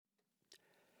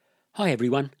Hi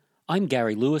everyone, I'm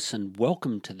Gary Lewis and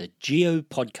welcome to the Geo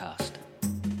Podcast.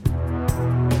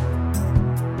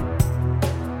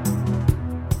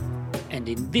 And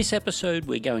in this episode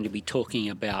we're going to be talking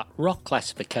about rock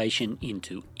classification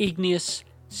into igneous,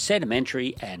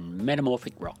 sedimentary and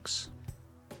metamorphic rocks.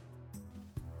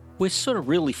 We're sort of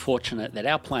really fortunate that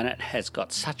our planet has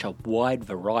got such a wide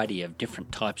variety of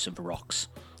different types of rocks.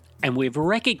 And we've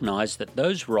recognised that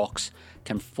those rocks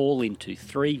can fall into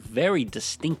three very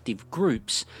distinctive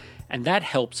groups, and that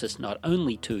helps us not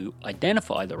only to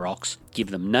identify the rocks,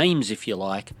 give them names if you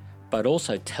like, but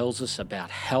also tells us about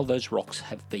how those rocks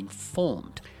have been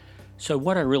formed. So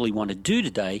what I really want to do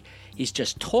today is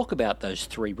just talk about those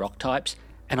three rock types,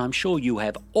 and I'm sure you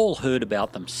have all heard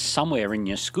about them somewhere in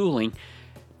your schooling,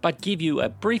 but give you a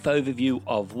brief overview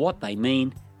of what they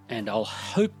mean, and I'll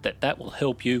hope that that will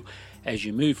help you as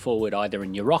you move forward either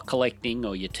in your rock collecting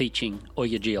or your teaching or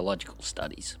your geological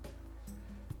studies.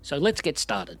 So let's get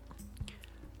started.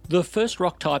 The first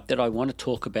rock type that I want to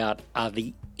talk about are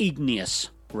the igneous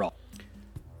rock.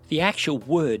 The actual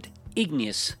word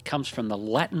igneous comes from the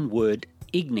Latin word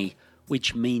igni,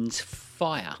 which means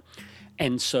fire.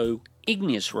 And so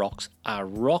igneous rocks are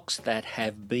rocks that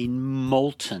have been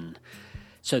molten.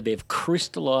 So they've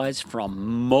crystallized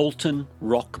from molten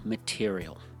rock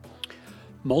material.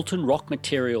 Molten rock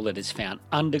material that is found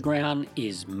underground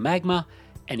is magma,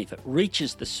 and if it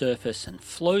reaches the surface and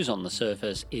flows on the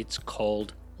surface, it's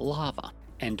called lava.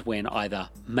 And when either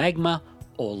magma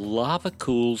or lava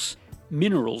cools,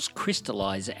 minerals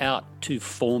crystallize out to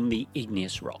form the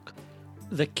igneous rock.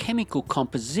 The chemical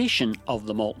composition of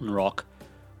the molten rock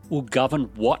will govern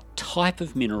what type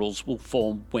of minerals will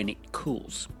form when it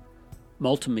cools.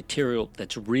 Molten material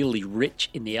that's really rich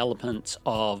in the elements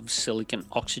of silicon,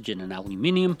 oxygen and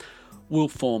aluminium will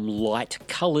form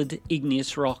light-coloured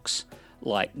igneous rocks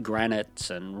like granites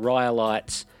and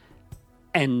rhyolites,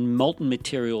 and molten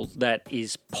material that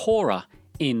is poorer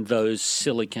in those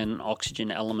silicon,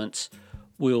 oxygen elements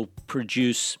will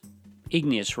produce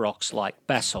igneous rocks like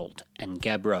basalt and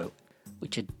gabbro,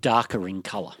 which are darker in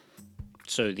colour.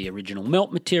 So the original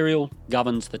melt material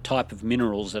governs the type of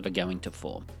minerals that are going to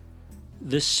form.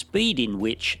 The speed in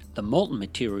which the molten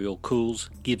material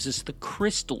cools gives us the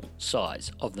crystal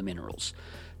size of the minerals.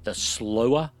 The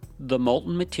slower the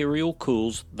molten material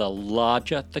cools, the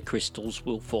larger the crystals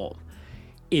will form.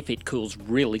 If it cools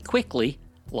really quickly,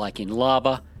 like in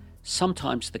lava,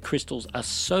 sometimes the crystals are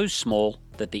so small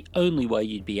that the only way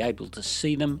you'd be able to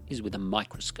see them is with a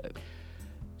microscope.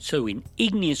 So in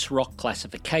igneous rock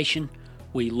classification,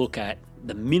 we look at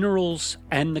the minerals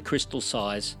and the crystal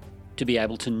size to be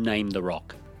able to name the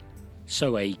rock.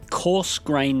 So a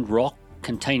coarse-grained rock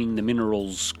containing the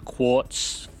minerals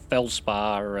quartz,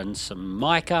 feldspar and some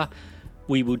mica,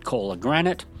 we would call a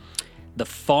granite. The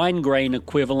fine-grain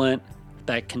equivalent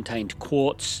that contained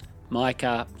quartz,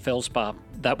 mica, feldspar,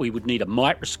 that we would need a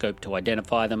microscope to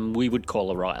identify them, we would call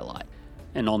a rhyolite.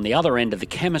 And on the other end of the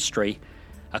chemistry,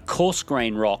 a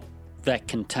coarse-grained rock that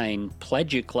contain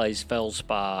plagioclase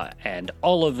feldspar and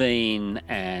olivine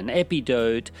and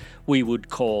epidote, we would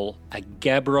call a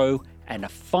gabbro, and a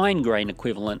fine grain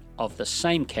equivalent of the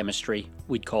same chemistry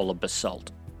we'd call a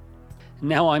basalt.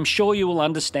 Now I'm sure you will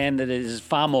understand that it is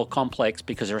far more complex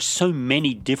because there are so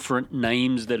many different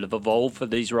names that have evolved for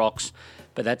these rocks,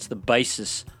 but that's the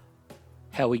basis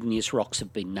how igneous rocks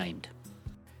have been named.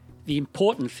 The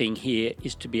important thing here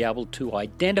is to be able to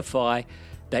identify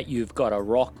that you've got a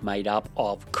rock made up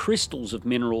of crystals of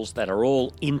minerals that are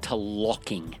all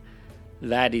interlocking.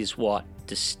 That is what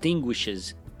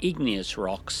distinguishes igneous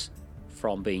rocks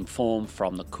from being formed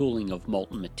from the cooling of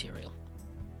molten material.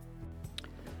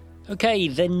 Okay,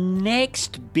 the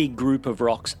next big group of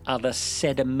rocks are the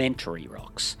sedimentary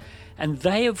rocks, and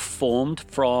they have formed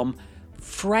from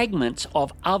fragments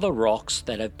of other rocks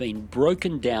that have been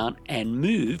broken down and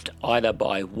moved either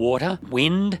by water,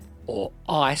 wind, or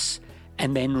ice,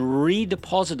 and then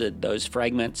redeposited those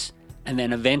fragments and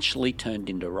then eventually turned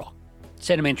into rock.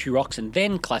 Sedimentary rocks are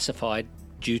then classified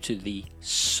due to the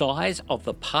size of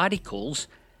the particles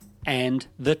and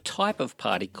the type of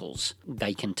particles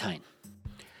they contain.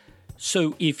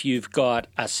 So if you've got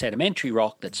a sedimentary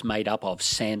rock that's made up of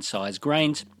sand-sized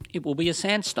grains, it will be a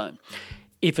sandstone.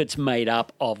 If it's made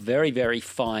up of very, very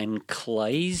fine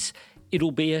clays,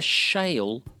 it'll be a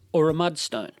shale or a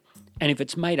mudstone. And if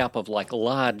it's made up of like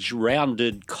large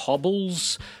rounded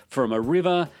cobbles from a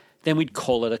river, then we'd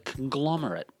call it a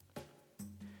conglomerate.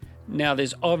 Now,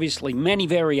 there's obviously many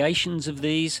variations of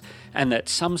these, and that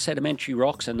some sedimentary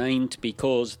rocks are named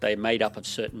because they're made up of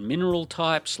certain mineral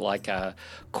types, like a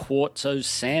quartzo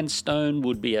sandstone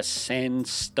would be a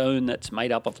sandstone that's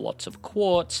made up of lots of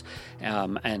quartz,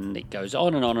 and it goes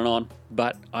on and on and on.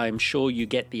 But I'm sure you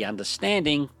get the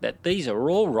understanding that these are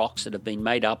all rocks that have been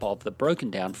made up of the broken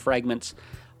down fragments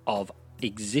of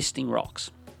existing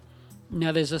rocks.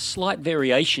 Now, there's a slight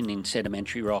variation in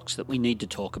sedimentary rocks that we need to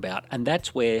talk about, and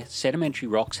that's where sedimentary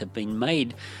rocks have been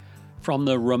made from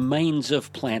the remains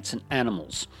of plants and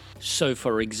animals. So,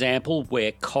 for example,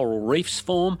 where coral reefs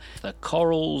form, the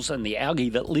corals and the algae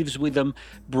that lives with them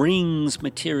brings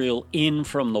material in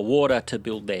from the water to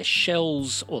build their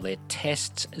shells, or their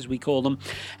tests as we call them,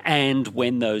 and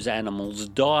when those animals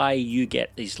die, you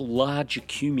get this large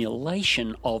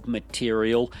accumulation of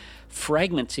material,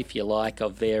 fragments, if you like,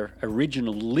 of their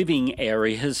original living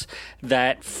areas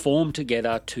that form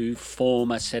together to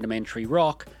form a sedimentary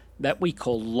rock that we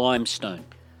call limestone.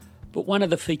 But one of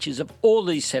the features of all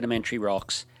these sedimentary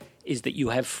rocks is that you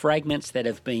have fragments that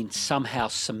have been somehow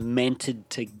cemented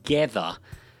together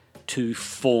to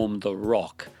form the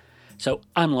rock. So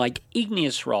unlike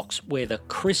igneous rocks where the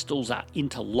crystals are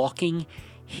interlocking,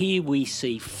 here we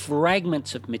see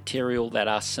fragments of material that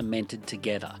are cemented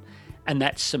together. And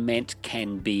that cement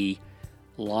can be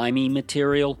limey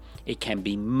material, it can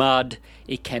be mud,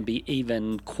 it can be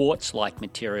even quartz-like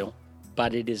material,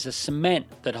 but it is a cement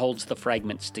that holds the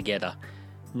fragments together,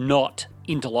 not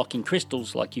interlocking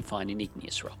crystals like you find in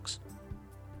igneous rocks.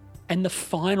 And the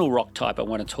final rock type I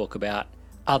want to talk about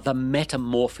are the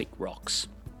metamorphic rocks.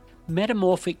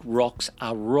 Metamorphic rocks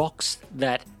are rocks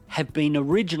that have been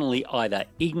originally either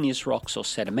igneous rocks or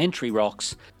sedimentary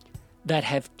rocks that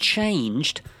have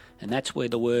changed. And that's where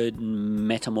the word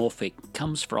metamorphic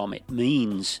comes from. It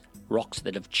means rocks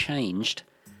that have changed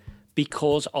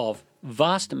because of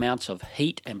vast amounts of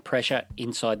heat and pressure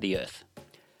inside the earth.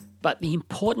 But the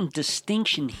important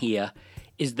distinction here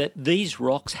is that these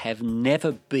rocks have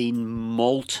never been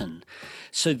molten.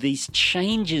 So these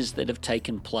changes that have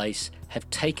taken place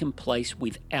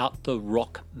without the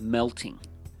rock melting.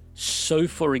 So,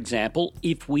 for example,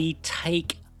 if we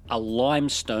take a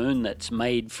limestone that's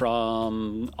made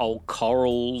from old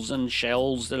corals and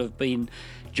shells that have been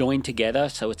joined together,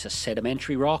 so it's a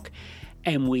sedimentary rock,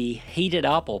 and we heat it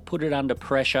up or put it under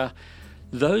pressure,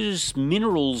 those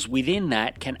minerals within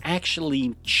that can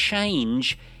actually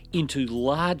change into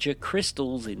larger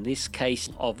crystals, in this case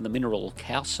of the mineral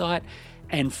calcite,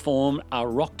 and form a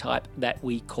rock type that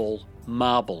we call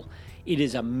marble. It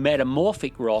is a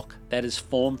metamorphic rock that is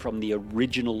formed from the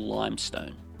original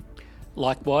limestone.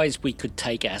 Likewise, we could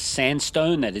take a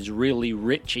sandstone that is really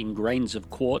rich in grains of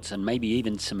quartz and maybe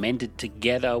even cemented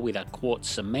together with a quartz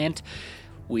cement.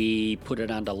 We put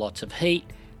it under lots of heat,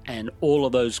 and all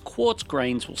of those quartz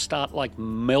grains will start like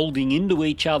melding into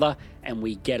each other, and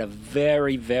we get a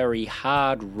very, very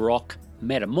hard rock,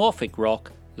 metamorphic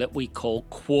rock, that we call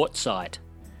quartzite.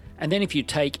 And then if you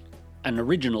take an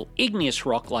original igneous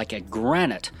rock like a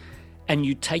granite, and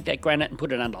you take that granite and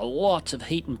put it under lots of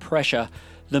heat and pressure,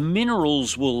 the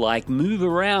minerals will like move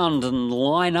around and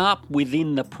line up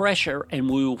within the pressure, and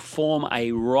we will form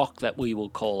a rock that we will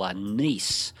call a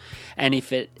gneiss. And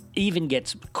if it even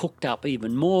gets cooked up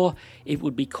even more, it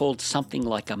would be called something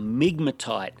like a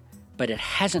migmatite, but it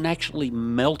hasn't actually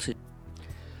melted.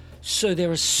 So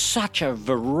there is such a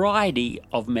variety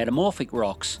of metamorphic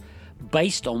rocks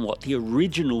based on what the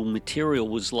original material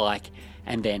was like,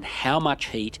 and then how much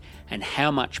heat and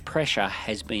how much pressure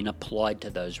has been applied to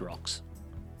those rocks.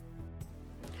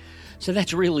 So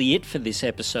that's really it for this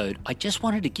episode. I just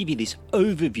wanted to give you this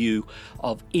overview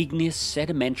of igneous,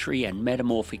 sedimentary and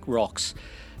metamorphic rocks,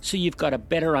 so you've got a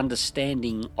better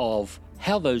understanding of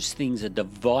how those things are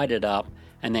divided up,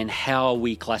 and then how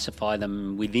we classify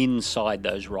them inside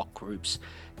those rock groups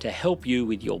to help you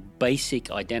with your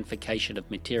basic identification of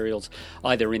materials,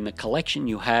 either in the collection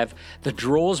you have, the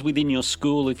drawers within your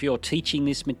school if you're teaching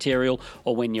this material,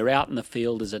 or when you're out in the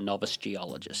field as a novice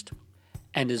geologist.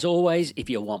 And as always, if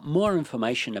you want more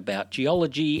information about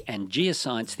geology and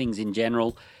geoscience things in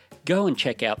general, go and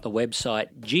check out the website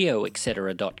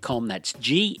geoetc.com. That's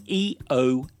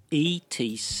geoetc.com.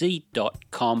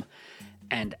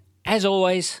 And as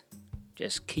always,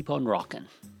 just keep on rocking.